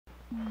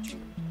Hey,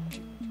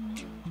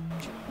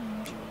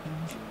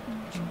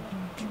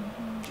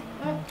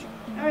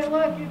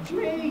 look, it's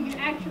me,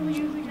 actually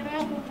using an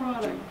Apple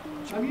product.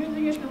 I'm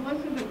using it to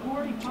listen to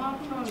corny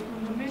pop songs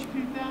from the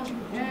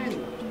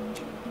mid-2010s.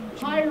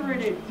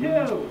 Pirated,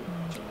 too.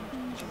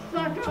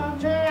 Suck on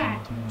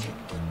that.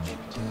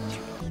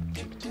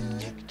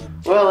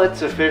 Well,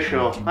 it's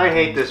official. I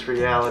hate this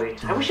reality.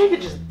 I wish I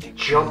could just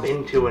jump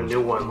into a new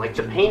one, like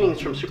the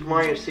paintings from Super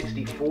Mario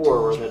 64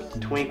 or the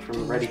twink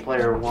from Ready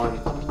Player One.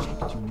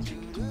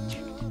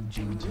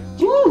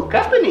 Ooh,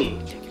 company!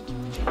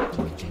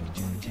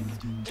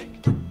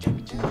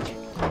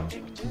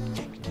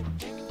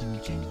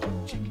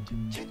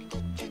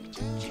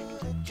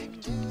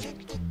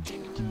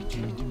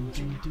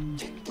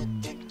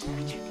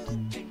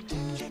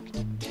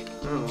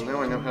 Oh,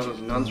 now I know how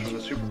those nuns from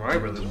the Super Mario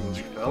Brothers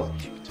movie felt.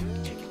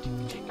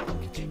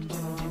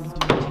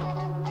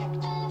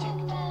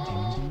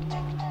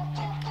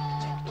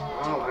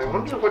 Oh, I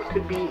wonder what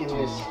could be in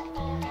this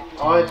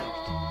odd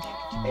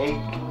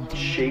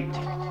egg-shaped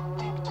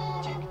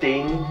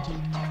thing.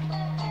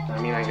 I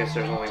mean, I guess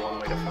there's only one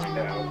way to find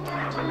out.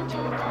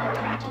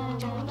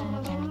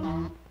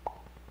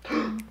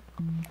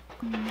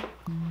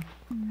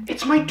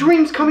 It's my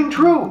dreams coming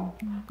true!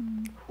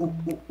 Ooh,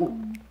 ooh, ooh.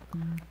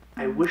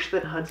 I wish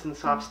that Hudson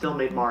Soft still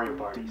made Mario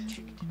parties.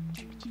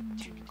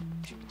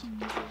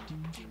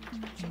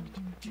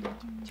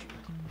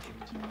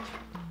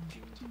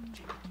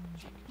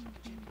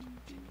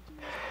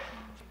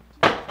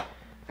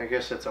 I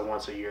guess it's a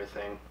once-a-year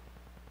thing.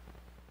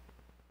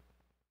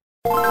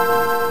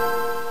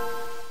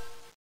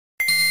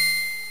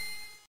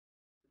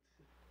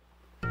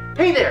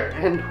 Hey there,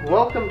 and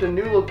welcome to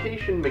New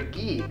Location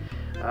McGee.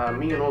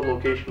 Me and Old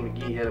Location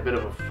McGee had a bit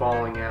of a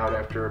falling out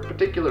after a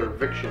particular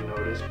eviction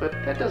notice, but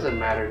that doesn't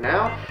matter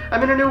now.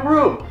 I'm in a new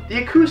room.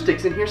 The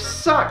acoustics in here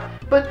suck,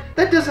 but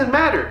that doesn't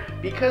matter,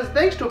 because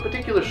thanks to a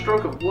particular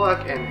stroke of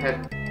luck,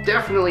 and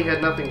definitely had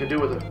nothing to do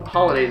with a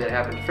holiday that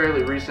happened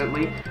fairly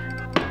recently,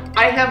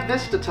 I have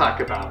this to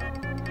talk about.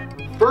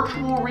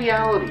 Virtual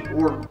reality,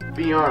 or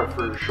VR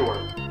for short.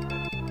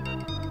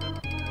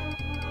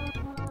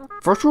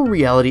 Virtual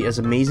reality, as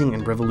amazing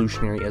and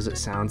revolutionary as it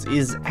sounds,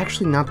 is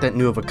actually not that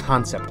new of a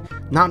concept,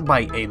 not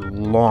by a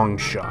long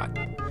shot.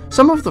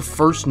 Some of the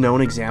first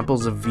known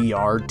examples of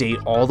VR date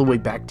all the way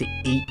back to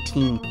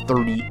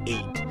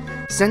 1838.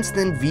 Since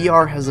then,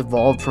 VR has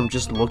evolved from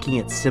just looking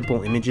at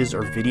simple images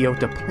or video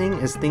to playing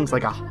as things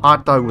like a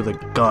hot dog with a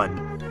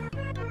gun.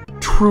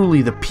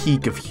 Truly the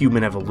peak of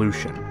human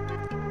evolution.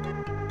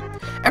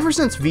 Ever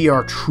since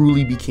VR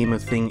truly became a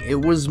thing, it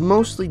was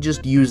mostly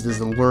just used as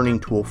a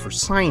learning tool for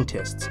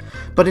scientists.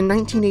 But in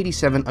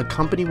 1987, a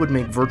company would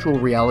make virtual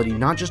reality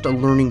not just a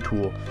learning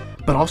tool,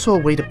 but also a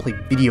way to play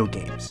video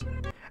games.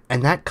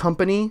 And that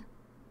company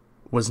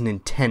was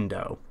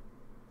Nintendo.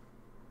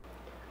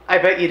 I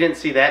bet you didn't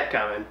see that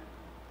coming.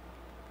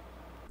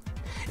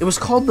 It was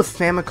called the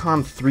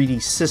Famicom 3D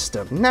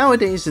system.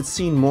 Nowadays, it's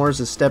seen more as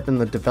a step in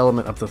the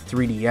development of the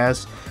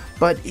 3DS,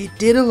 but it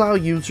did allow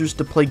users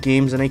to play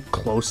games in a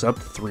close-up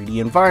 3D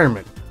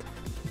environment.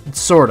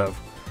 Sort of.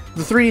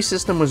 The 3D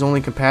system was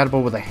only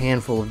compatible with a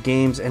handful of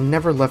games and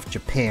never left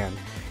Japan.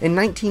 In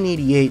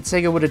 1988,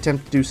 Sega would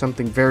attempt to do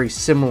something very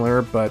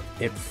similar, but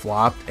it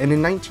flopped, and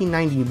in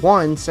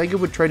 1991, Sega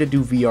would try to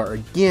do VR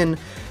again,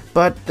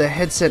 but the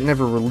headset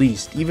never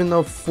released, even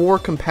though 4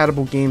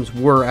 compatible games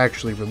were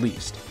actually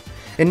released.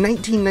 In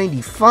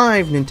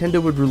 1995,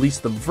 Nintendo would release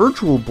the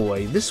Virtual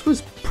Boy. This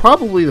was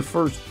probably the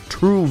first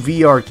true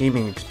VR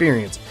gaming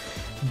experience,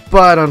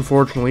 but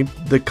unfortunately,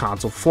 the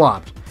console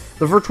flopped.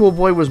 The Virtual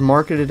Boy was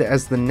marketed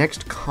as the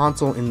next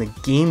console in the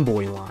Game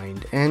Boy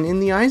line, and in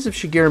the eyes of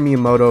Shigeru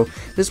Miyamoto,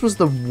 this was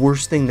the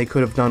worst thing they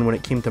could have done when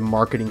it came to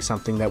marketing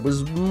something that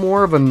was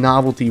more of a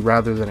novelty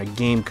rather than a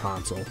game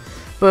console.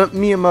 But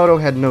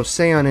Miyamoto had no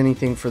say on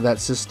anything for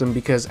that system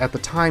because at the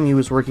time he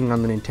was working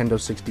on the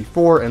Nintendo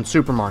 64 and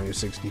Super Mario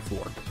 64.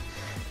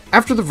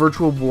 After the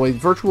Virtual Boy,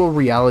 virtual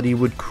reality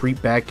would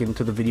creep back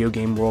into the video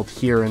game world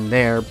here and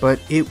there, but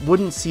it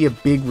wouldn't see a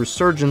big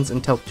resurgence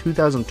until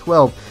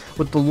 2012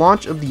 with the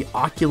launch of the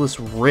Oculus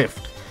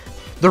Rift.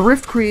 The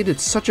Rift created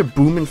such a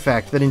boom, in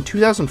fact, that in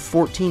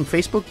 2014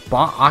 Facebook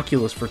bought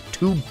Oculus for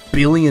 $2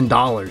 billion.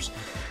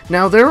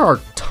 Now, there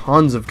are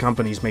tons of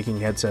companies making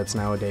headsets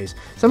nowadays.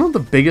 Some of the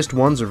biggest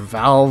ones are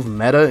Valve,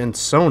 Meta, and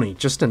Sony,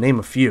 just to name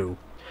a few.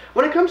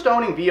 When it comes to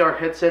owning VR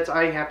headsets,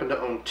 I happen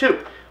to own 2.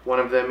 One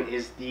of them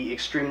is the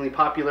extremely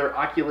popular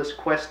Oculus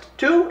Quest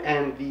 2,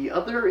 and the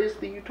other is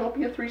the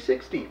Utopia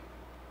 360.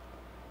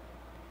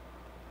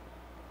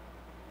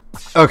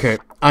 Okay,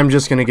 I'm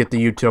just gonna get the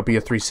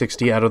Utopia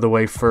 360 out of the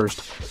way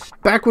first.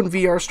 Back when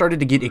VR started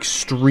to get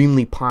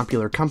extremely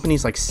popular,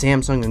 companies like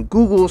Samsung and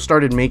Google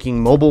started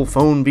making mobile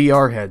phone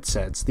VR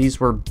headsets. These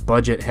were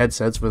budget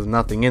headsets with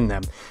nothing in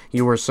them.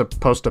 You were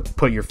supposed to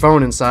put your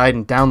phone inside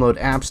and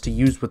download apps to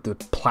use with the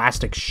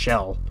plastic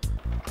shell.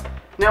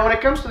 Now, when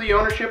it comes to the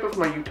ownership of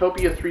my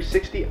Utopia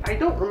 360, I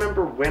don't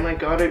remember when I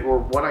got it or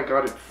what I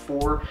got it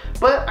for,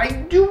 but I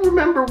do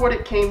remember what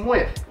it came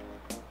with.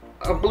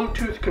 a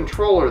Bluetooth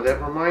controller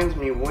that reminds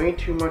me way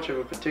too much of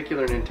a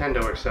particular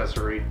Nintendo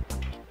accessory.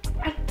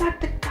 I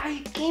thought the guy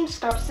at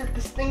GameStop said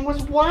this thing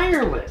was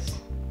wireless.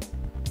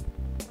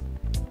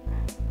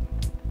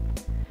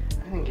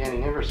 And again, he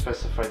never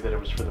specified that it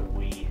was for the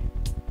Wii.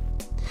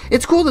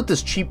 It's cool that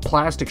this cheap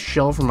plastic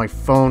shell for my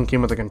phone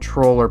came with a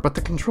controller, but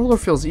the controller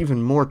feels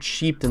even more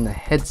cheap than the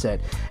headset.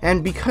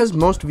 And because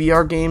most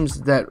VR games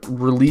that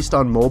released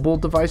on mobile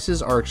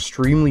devices are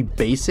extremely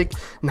basic,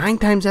 9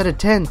 times out of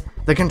 10,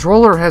 the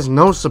controller has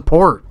no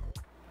support.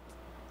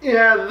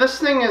 Yeah, this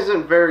thing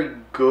isn't very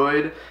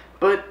good,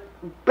 but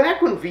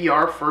back when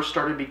VR first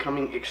started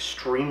becoming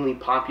extremely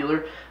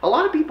popular, a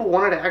lot of people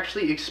wanted to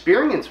actually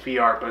experience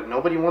VR, but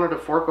nobody wanted to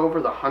fork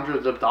over the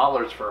hundreds of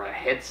dollars for a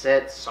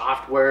headset,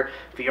 software,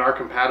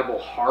 VR-compatible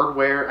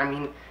hardware. I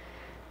mean,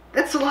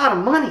 that's a lot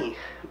of money.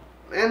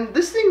 And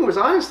this thing was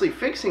honestly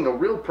fixing a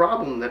real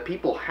problem that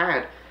people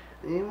had.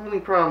 The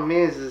only problem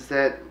is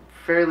that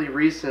fairly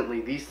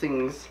recently these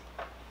things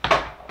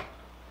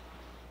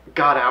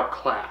got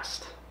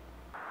outclassed.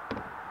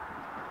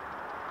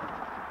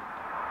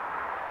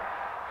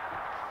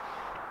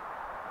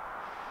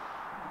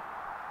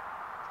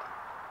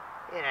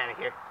 Get out of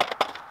here.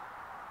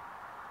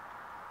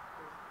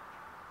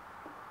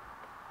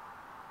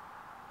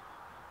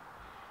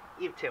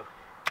 You too.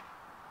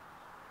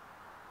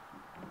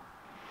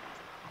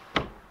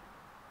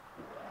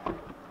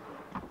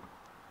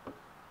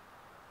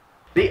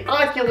 The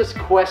Oculus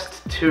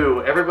Quest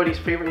 2, everybody's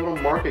favorite little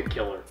market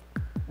killer.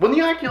 When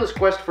the Oculus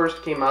Quest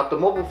first came out, the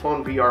mobile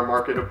phone VR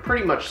market had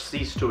pretty much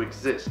ceased to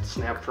exist,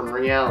 snapped from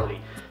reality,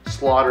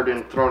 slaughtered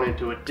and thrown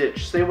into a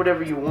ditch. Say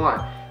whatever you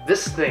want.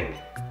 This thing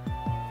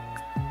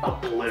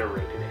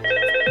obliterated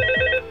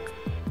it.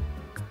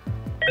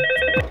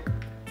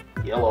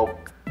 Yellow.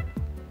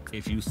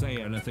 If you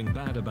say anything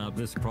bad about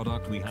this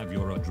product, we have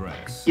your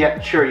address. Yeah,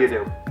 sure you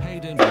do.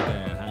 Hey, don't you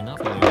dare hang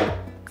up on you.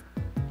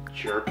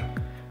 Jerk.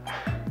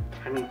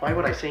 I mean, why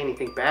would I say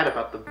anything bad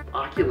about the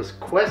Oculus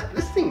Quest?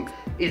 This thing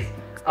is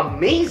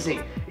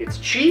amazing. It's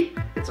cheap,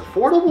 it's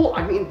affordable.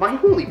 I mean, my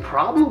only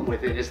problem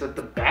with it is that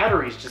the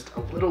battery's just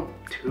a little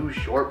too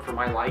short for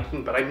my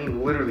liking, but I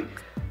mean, literally,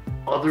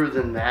 other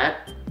than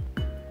that,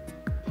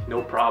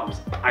 no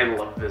problems. I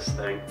love this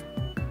thing.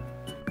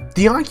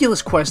 The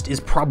Oculus Quest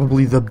is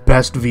probably the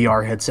best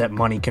VR headset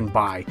money can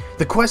buy.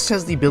 The Quest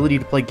has the ability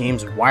to play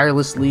games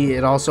wirelessly.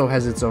 It also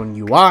has its own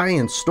UI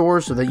and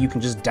store so that you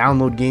can just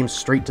download games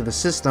straight to the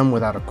system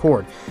without a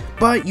cord.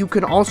 But you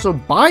can also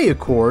buy a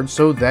cord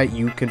so that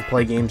you can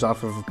play games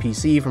off of a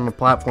PC from a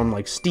platform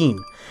like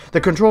Steam.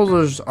 The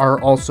controllers are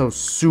also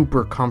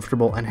super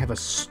comfortable and have a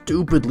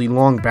stupidly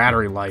long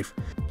battery life.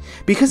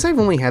 Because I've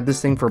only had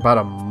this thing for about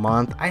a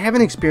month, I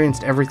haven't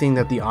experienced everything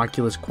that the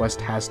Oculus Quest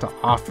has to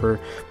offer,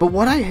 but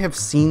what I have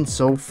seen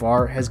so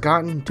far has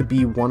gotten to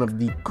be one of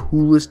the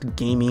coolest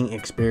gaming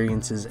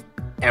experiences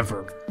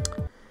ever.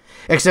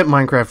 Except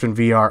Minecraft in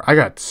VR, I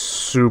got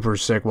super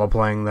sick while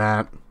playing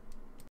that.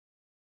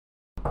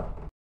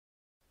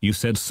 You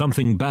said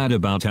something bad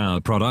about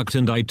our product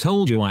and I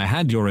told you I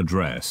had your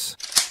address.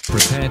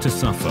 Prepare to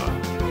suffer.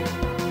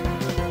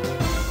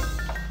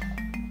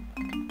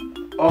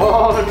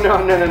 Oh, no.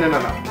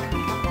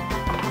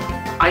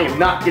 I am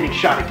not getting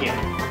shot again.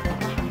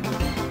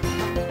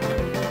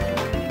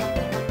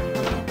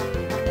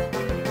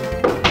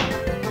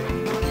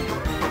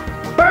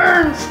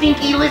 Burn,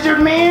 stinky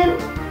lizard man!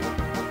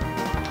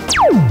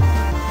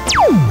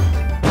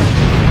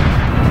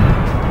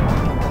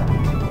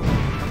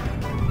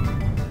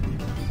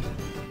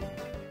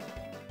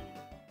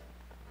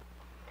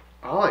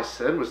 All I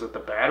said was that the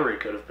battery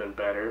could have been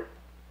better.